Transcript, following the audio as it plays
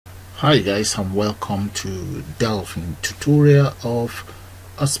Hi guys, and welcome to Delphi tutorial of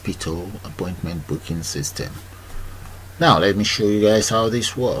hospital appointment booking system. Now let me show you guys how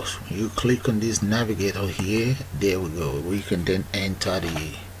this works. When you click on this navigator here, there we go. We can then enter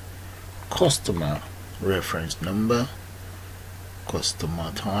the customer reference number,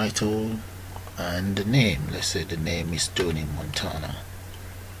 customer title, and the name. Let's say the name is Tony Montana.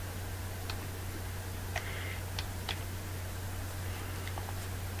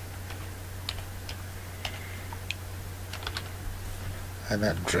 An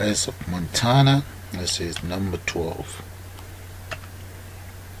address of Montana, let's say it's number 12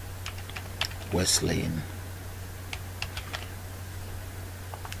 West Lane.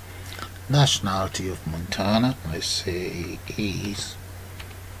 Nationality of Montana, let's say is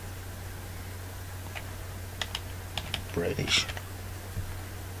British.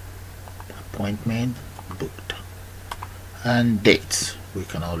 Appointment booked. And dates, we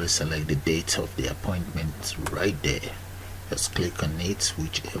can always select the date of the appointment right there. Just click on it,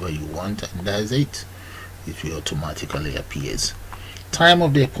 whichever you want, and that's it. It will automatically appears. Time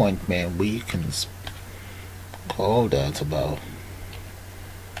of the appointment, we can call that about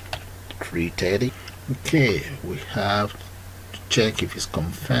 3:30. Okay, we have to check if it's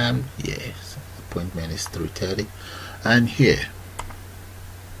confirmed. Yes, appointment is 3:30. And here,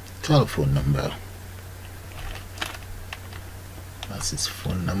 telephone number. That's his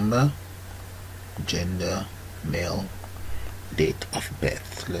phone number. Gender, male. Date of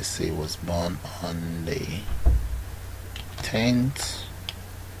birth, let's say he was born on the 10th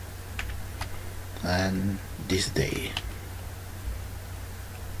and this day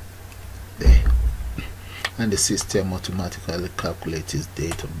there, and the system automatically calculates his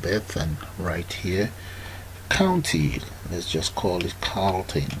date of birth. And right here, county, let's just call it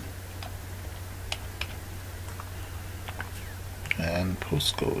Carlton, and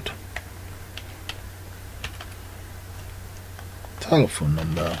postcode, telephone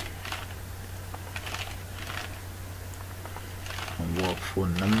number, and work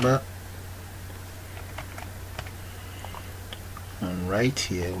phone number. And right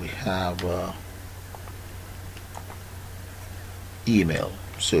here we have email,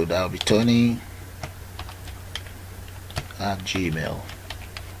 so that'll be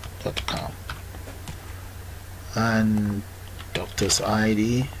Tony@gmail.com. and doctor's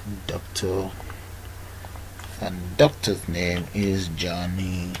ID, doctor, and doctor's name is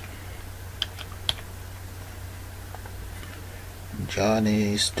Johnny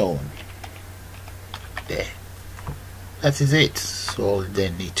Stone. There, that is it. So all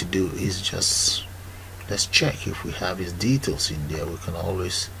they need to do is just, let's check if we have his details in there. We can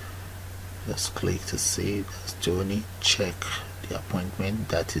always just click to save. That's Tony. Check the appointment,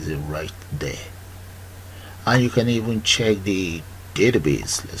 that is it right there. And you can even check the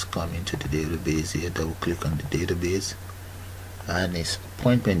database. Let's come into the database here, double click on the database, and its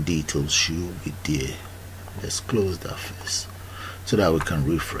appointment details should be there. Let's close that first so that we can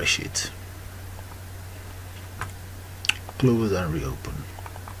refresh it. Close and reopen,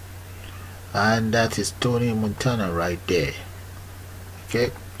 and that is Tony Montana right there.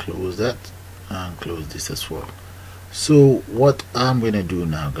 Okay, close that and close this as well. So what I'm going to do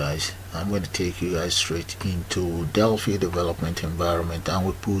now, guys, I'm going to take you guys straight into Delphi development environment, and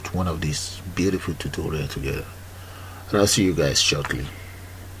we'll put one of these beautiful tutorials together. And I'll see you guys shortly.